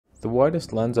The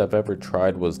widest lens I've ever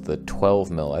tried was the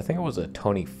 12mm. I think it was a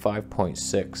Tony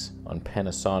 5.6 on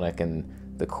Panasonic,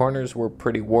 and the corners were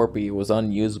pretty warpy. It was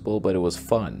unusable, but it was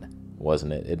fun,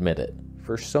 wasn't it? Admit it.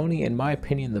 For Sony, in my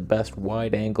opinion, the best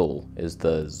wide angle is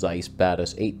the Zeiss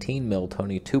Batis 18mm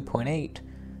Tony 2.8.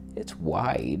 It's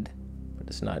wide, but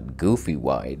it's not goofy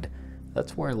wide.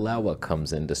 That's where Laowa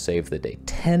comes in to save the day.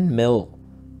 10mm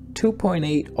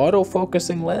 2.8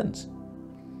 autofocusing lens.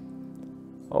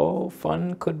 Oh,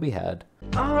 fun could be had.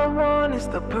 All I want is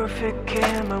the perfect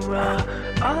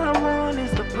camera. All I want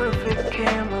is the perfect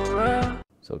camera.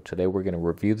 So today we're going to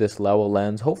review this Laowa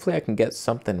lens. Hopefully I can get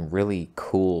something really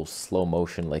cool, slow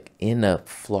motion, like in a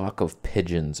flock of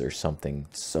pigeons or something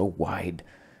so wide.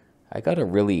 I gotta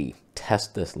really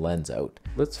test this lens out.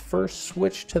 Let's first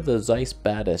switch to the Zeiss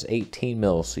Batis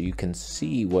 18mm so you can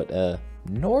see what a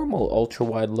normal ultra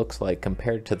wide looks like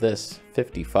compared to this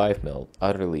 55mm.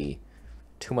 Utterly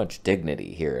too much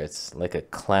dignity here. It's like a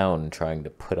clown trying to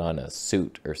put on a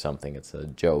suit or something. It's a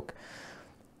joke.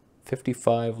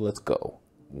 55, let's go.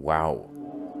 Wow,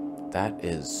 that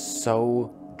is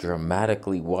so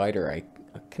dramatically wider. I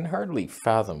can hardly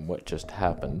fathom what just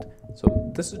happened.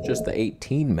 So this is just the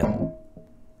 18mm.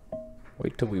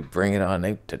 Wait till we bring it on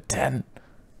out to 10.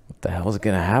 What the hell is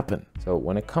gonna happen? So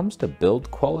when it comes to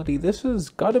build quality, this has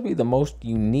got to be the most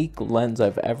unique lens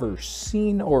I've ever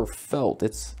seen or felt.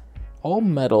 It's all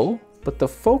metal, but the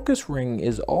focus ring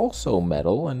is also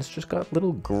metal, and it's just got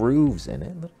little grooves in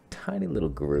it, little tiny little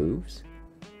grooves.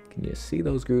 Can you see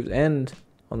those grooves? And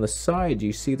on the side,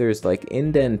 you see there's like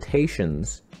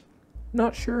indentations.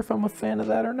 Not sure if I'm a fan of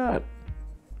that or not.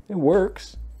 It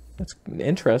works. It's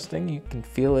interesting. You can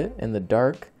feel it in the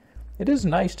dark. It is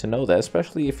nice to know that,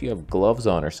 especially if you have gloves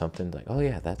on or something. Like, oh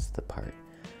yeah, that's the part.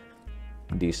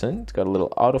 Decent. It's got a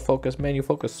little autofocus, manual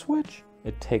focus switch.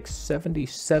 It takes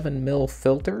 77mm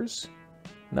filters.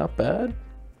 Not bad.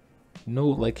 No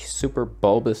like super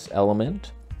bulbous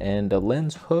element. And a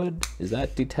lens hood, is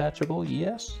that detachable?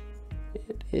 Yes,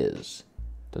 it is.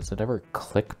 Does it ever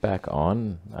click back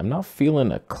on? I'm not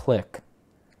feeling a click.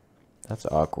 That's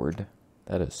awkward.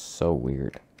 That is so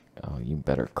weird. Oh, you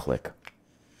better click.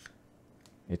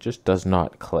 It just does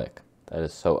not click. That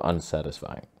is so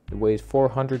unsatisfying. It weighs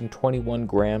 421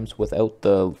 grams without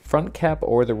the front cap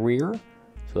or the rear.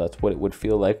 So that's what it would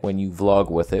feel like when you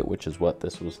vlog with it, which is what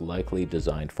this was likely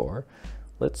designed for.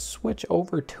 Let's switch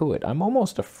over to it. I'm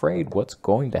almost afraid what's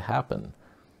going to happen.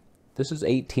 This is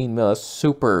 18mm, that's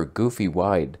super goofy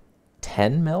wide.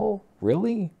 10mm?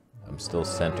 Really? I'm still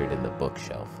centered in the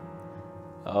bookshelf.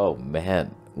 Oh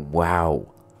man,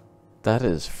 wow. That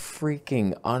is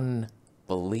freaking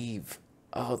unbelievable.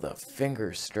 Oh, the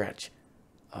finger stretch.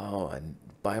 Oh, and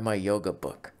buy my yoga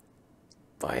book.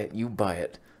 Buy it, you buy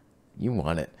it. You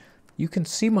want it. You can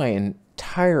see my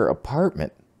entire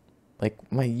apartment. Like,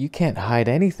 you can't hide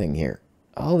anything here.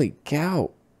 Holy cow.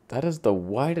 That is the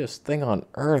widest thing on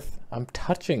earth. I'm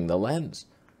touching the lens.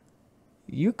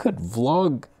 You could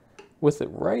vlog with it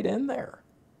right in there.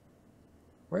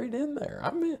 Right in there. I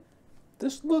mean,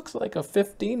 this looks like a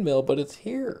 15mm, but it's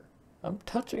here. I'm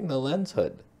touching the lens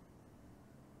hood.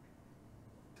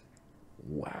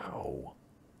 Wow.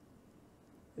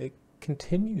 It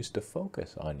continues to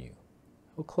focus on you.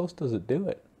 How close does it do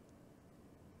it?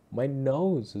 My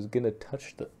nose is gonna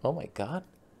touch the, oh my God.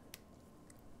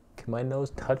 Can my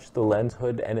nose touch the lens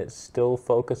hood and it still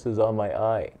focuses on my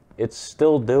eye? It's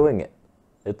still doing it.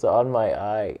 It's on my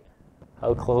eye.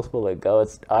 How close will it go?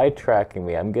 It's eye tracking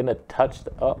me. I'm gonna touch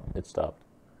the, oh, it stopped.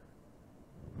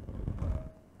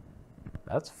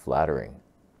 That's flattering.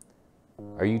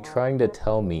 Are you trying to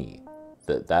tell me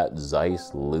that that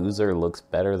Zeiss loser looks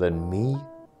better than me?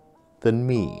 Than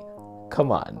me?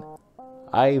 Come on.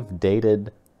 I've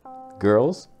dated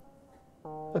girls,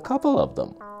 a couple of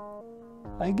them.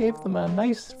 I gave them a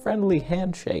nice friendly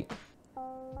handshake.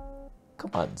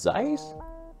 Come on, Zeiss.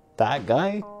 That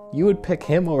guy? You would pick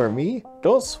him over me?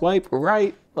 Don't swipe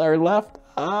right or left.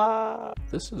 Ah,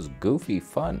 this is goofy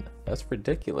fun. That's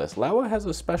ridiculous. Laowa has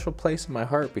a special place in my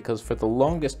heart because for the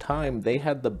longest time they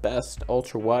had the best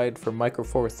ultra wide for micro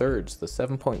four thirds, the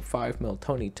 7.5mm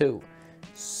Tony 2.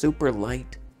 Super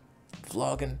light,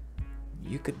 vlogging.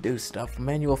 You could do stuff,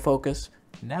 manual focus.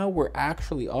 Now we're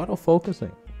actually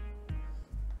autofocusing.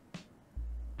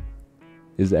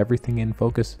 Is everything in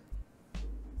focus?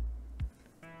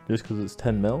 Just because it's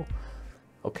 10mm?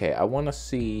 Okay, I want to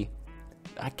see,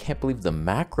 I can't believe the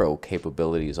macro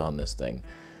capabilities on this thing.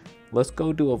 Let's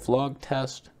go do a vlog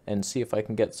test and see if I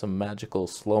can get some magical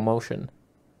slow motion.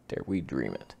 Dare we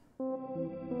dream it.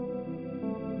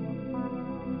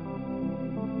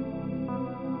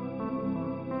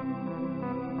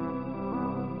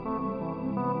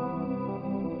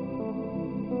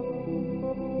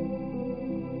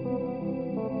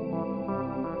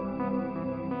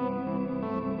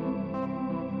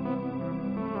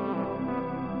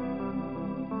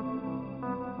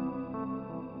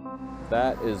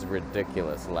 That is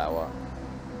ridiculous, Laowa.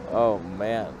 Oh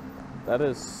man, that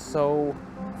is so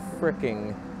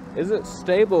freaking... Is it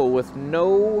stable with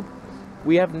no...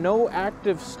 We have no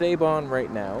active stab on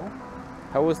right now.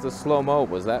 How was the slow-mo?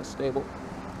 Was that stable?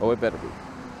 Oh, it better be.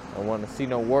 I want to see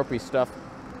no warpy stuff.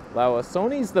 Laowa,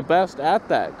 Sony's the best at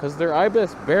that because their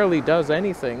IBIS barely does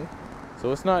anything.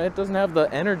 So it's not, it doesn't have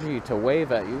the energy to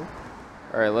wave at you.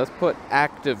 All right, let's put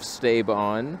active stab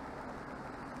on.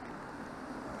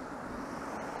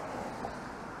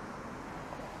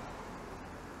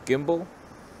 Gimbal.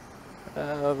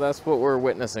 That's what we're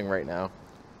witnessing right now.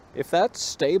 If that's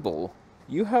stable,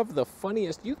 you have the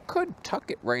funniest, you could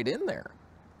tuck it right in there.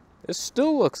 It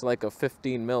still looks like a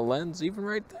 15mm lens, even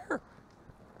right there.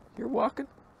 You're walking,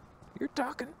 you're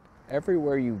talking.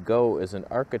 Everywhere you go is an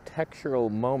architectural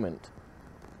moment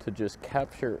to just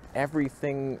capture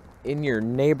everything in your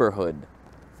neighborhood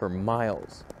for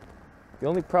miles. The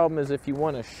only problem is if you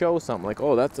want to show something like,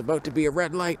 oh, that's about to be a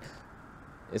red light,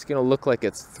 it's gonna look like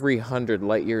it's 300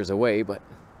 light years away, but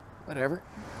whatever.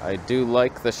 I do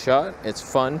like the shot. It's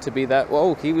fun to be that,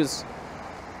 whoa, he's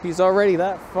already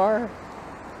that far.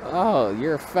 Oh,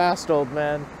 you're fast, old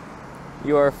man.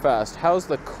 You are fast. How's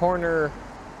the corner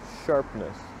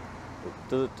sharpness?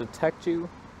 Does it detect you?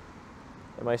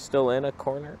 Am I still in a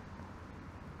corner?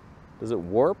 Does it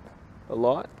warp a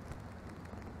lot?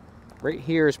 Right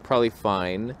here is probably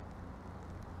fine.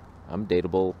 I'm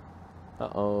dateable.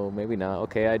 Uh-oh, maybe not.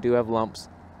 Okay, I do have lumps.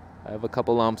 I have a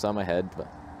couple lumps on my head, but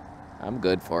I'm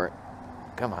good for it.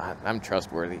 Come on, I'm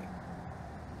trustworthy.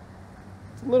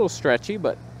 It's a little stretchy,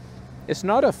 but it's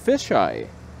not a fisheye.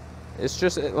 It's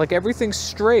just like everything's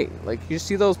straight. Like you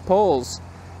see those poles,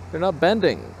 they're not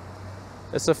bending.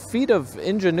 It's a feat of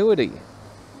ingenuity.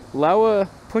 Laowa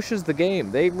pushes the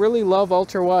game. They really love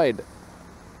ultra wide,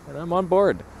 and I'm on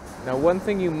board. Now, one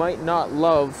thing you might not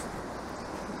love,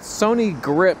 Sony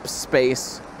grip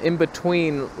space in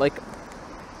between, like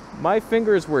my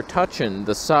fingers were touching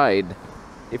the side.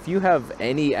 If you have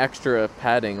any extra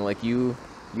padding, like you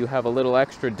have a little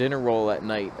extra dinner roll at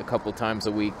night a couple times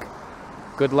a week,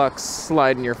 good luck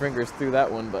sliding your fingers through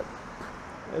that one, but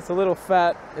it's a little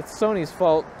fat. It's Sony's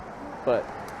fault, but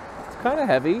it's kind of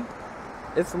heavy.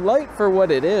 It's light for what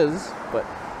it is, but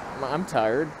I'm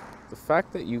tired. The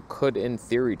fact that you could, in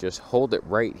theory, just hold it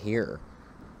right here,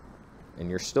 and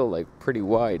you're still, like, pretty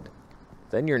wide,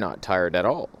 then you're not tired at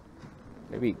all.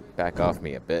 Maybe back off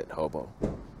me a bit, hobo.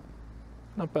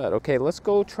 Not bad. Okay, let's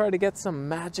go try to get some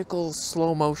magical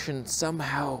slow motion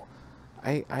somehow.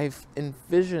 I've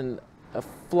envisioned a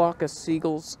flock of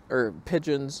seagulls, or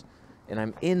pigeons, and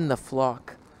I'm in the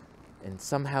flock, and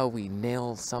somehow we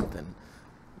nail something.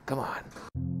 Come on.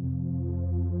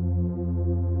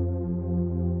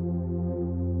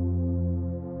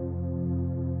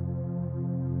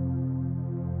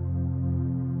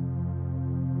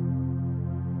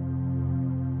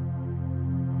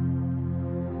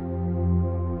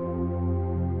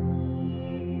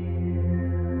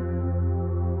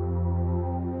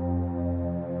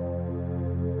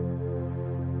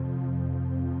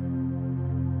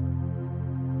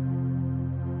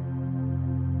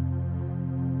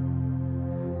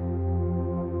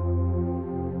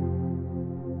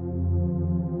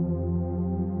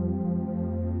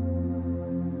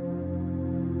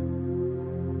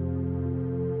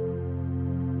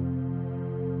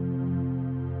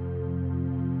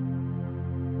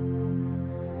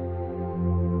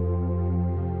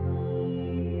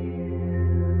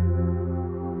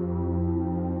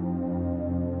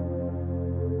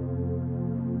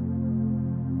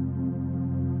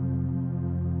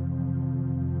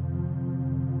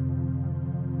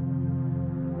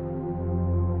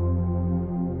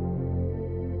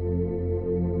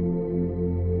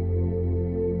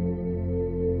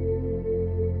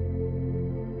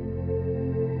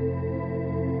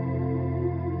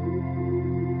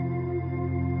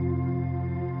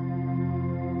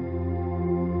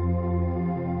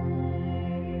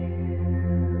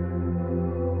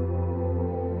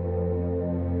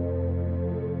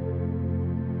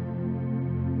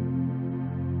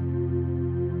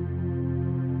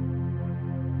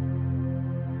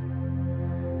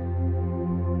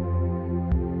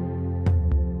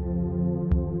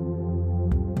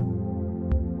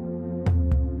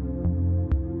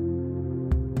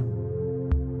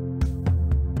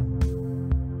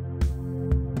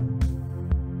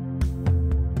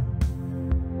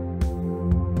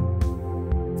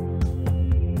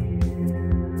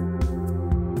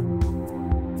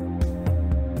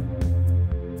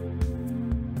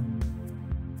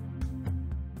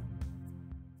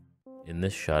 In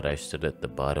this shot, I stood at the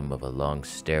bottom of a long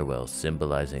stairwell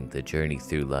symbolizing the journey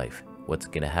through life. What's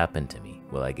gonna happen to me?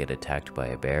 Will I get attacked by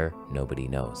a bear? Nobody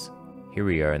knows. Here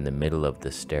we are in the middle of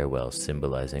the stairwell,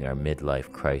 symbolizing our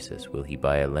midlife crisis. Will he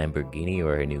buy a Lamborghini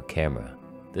or a new camera?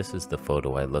 This is the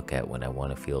photo I look at when I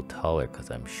want to feel taller because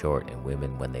I'm short, and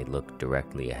women, when they look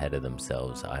directly ahead of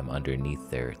themselves, I'm underneath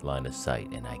their line of sight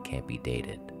and I can't be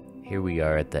dated. Here we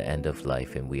are at the end of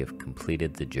life and we have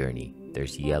completed the journey.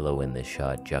 There's yellow in the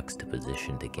shot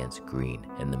juxtapositioned against green,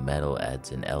 and the metal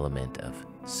adds an element of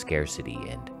scarcity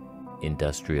and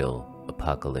industrial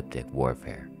apocalyptic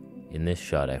warfare. In this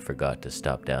shot, I forgot to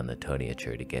stop down the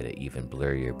toniature to get an even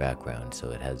blurrier background, so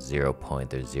it has 0 point.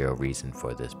 There's zero reason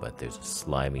for this, but there's a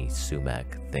slimy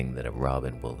sumac thing that a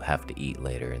robin will have to eat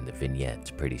later, and the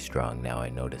vignette's pretty strong now I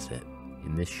notice it.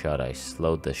 In this shot, I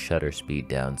slowed the shutter speed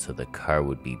down so the car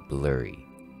would be blurry.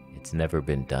 It's never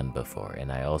been done before,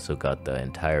 and I also got the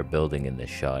entire building in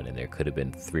this shot, and there could have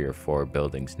been 3 or 4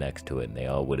 buildings next to it, and they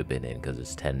all would have been in because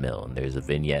it's 10mm, and there's a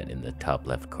vignette in the top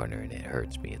left corner, and it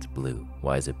hurts me. It's blue.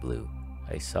 Why is it blue?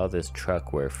 I saw this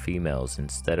truck where females,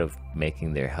 instead of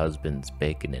making their husbands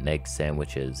bacon and egg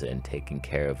sandwiches and taking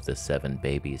care of the 7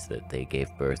 babies that they gave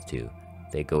birth to,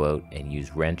 they go out and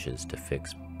use wrenches to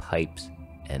fix pipes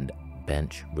and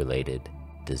bench-related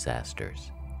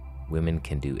disasters. Women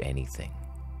can do anything.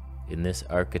 In this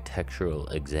architectural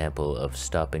example of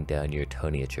stopping down your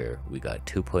toniature, we got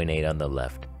 2.8 on the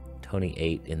left, Tony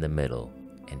 8 in the middle,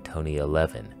 and Tony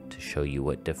 11 to show you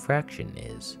what diffraction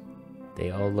is.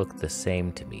 They all look the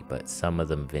same to me, but some of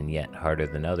them vignette harder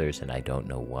than others, and I don't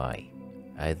know why.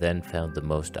 I then found the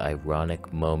most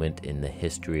ironic moment in the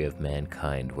history of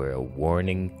mankind where a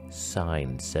warning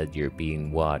sign said you're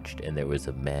being watched, and there was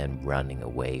a man running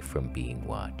away from being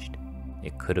watched.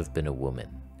 It could have been a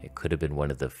woman. It could have been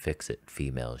one of the fix-it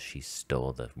females. She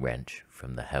stole the wrench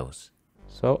from the house.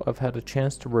 So I've had a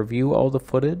chance to review all the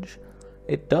footage.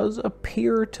 It does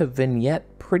appear to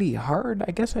vignette pretty hard.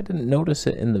 I guess I didn't notice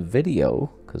it in the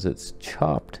video because it's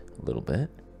chopped a little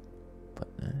bit. But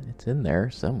it's in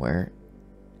there somewhere.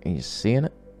 Are you seeing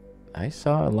it? I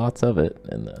saw lots of it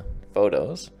in the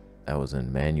photos. I was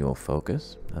in manual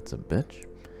focus. That's a bitch.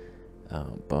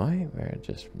 Oh boy, we're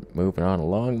just moving on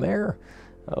along there.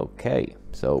 Okay,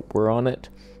 so we're on it.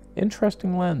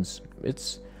 Interesting lens.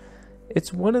 It's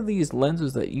one of these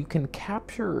lenses that you can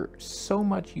capture so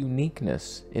much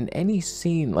uniqueness in any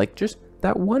scene. Like just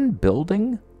that one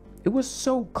building, it was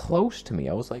so close to me.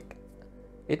 I was like,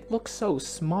 it looks so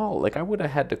small. Like I would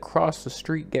have had to cross the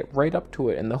street, get right up to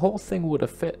it, and the whole thing would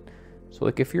have fit. So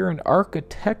like if you're an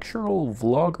architectural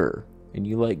vlogger and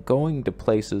you like going to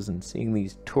places and seeing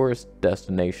these tourist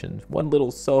destinations, one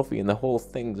little selfie and the whole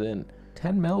thing's in.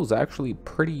 10mm is actually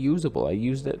pretty usable. I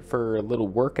used it for a little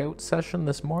workout session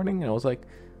this morning, and I was like,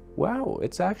 wow,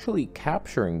 it's actually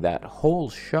capturing that whole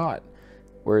shot,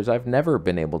 whereas I've never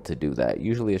been able to do that.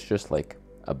 Usually it's just like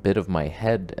a bit of my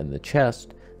head and the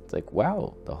chest. It's like,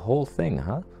 wow, the whole thing,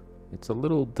 huh? It's a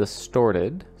little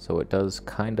distorted, so it does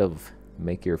kind of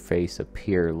make your face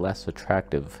appear less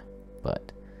attractive,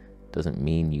 but doesn't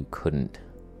mean you couldn't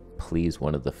please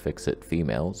one of the fix-it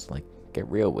females. Like, get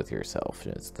real with yourself.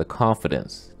 It's the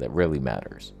confidence that really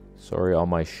matters. Sorry, all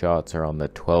my shots are on the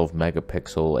 12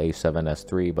 megapixel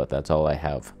A7S III, but that's all I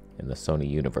have in the Sony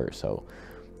universe. So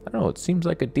I don't know, it seems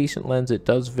like a decent lens. It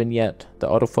does vignette. The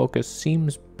autofocus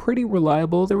seems pretty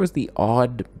reliable. There was the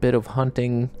odd bit of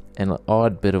hunting and an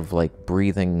odd bit of like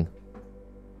breathing.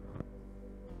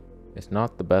 It's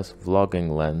not the best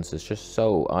vlogging lens. It's just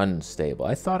so unstable.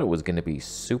 I thought it was going to be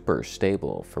super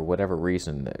stable for whatever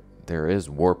reason. There is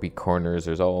warpy corners.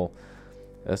 There's all...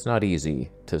 That's not easy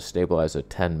to stabilize a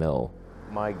 10mm.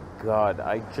 My God,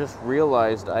 I just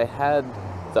realized I had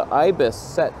the IBIS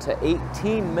set to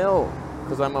 18mm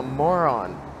because I'm a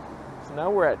moron. So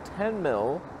now we're at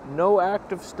 10mm, no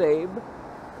active stabe.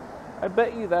 I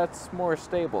bet you that's more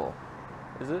stable.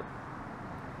 Is it?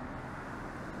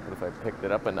 What if I picked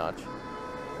it up a notch?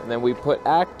 And then we put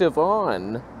active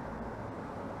on.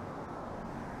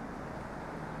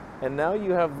 And now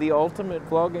you have the ultimate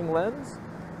vlogging lens?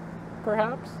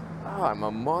 Perhaps? Oh, I'm a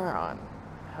moron.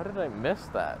 How did I miss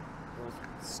that? It was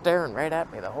staring right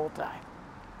at me the whole time.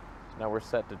 So now we're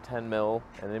set to 10mm,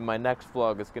 and in my next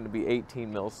vlog it's going to be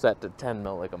 18mm set to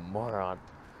 10mm like a moron.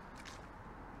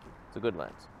 It's a good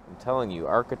lens. I'm telling you,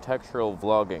 architectural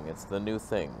vlogging, it's the new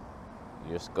thing.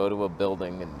 You just go to a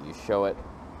building and you show it,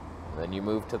 and then you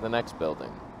move to the next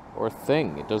building. Or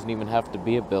thing. It doesn't even have to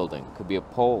be a building. It could be a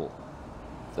pole.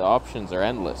 The options are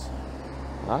endless.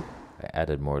 Huh? I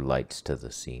added more lights to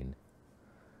the scene.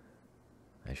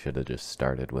 I should have just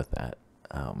started with that.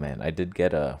 Oh man, I did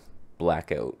get a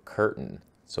blackout curtain.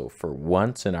 So for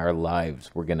once in our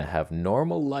lives, we're going to have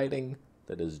normal lighting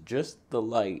that is just the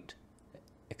light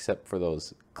except for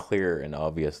those clear and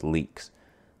obvious leaks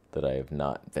that I have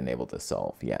not been able to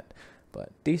solve yet. But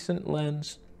decent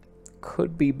lens,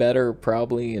 could be better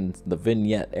probably in the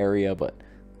vignette area, but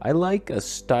I like a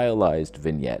stylized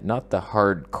vignette, not the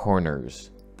hard corners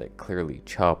that clearly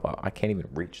chop off. I can't even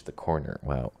reach the corner.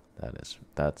 Wow,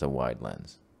 that's a wide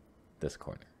lens. This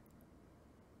corner.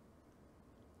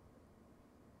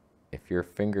 If your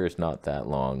finger is not that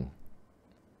long,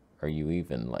 are you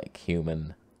even like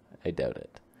human? I doubt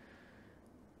it.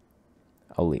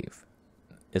 I'll leave.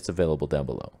 It's available down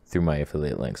below through my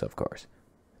affiliate links, of course.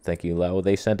 Thank you, Laowa.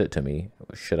 They sent it to me.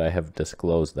 Should I have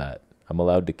disclosed that? I'm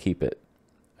allowed to keep it.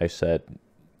 I said,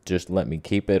 just let me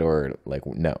keep it, or like,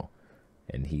 no.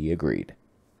 And he agreed.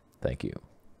 Thank you.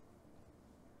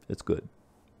 It's good.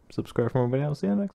 Subscribe for more videos. See you next.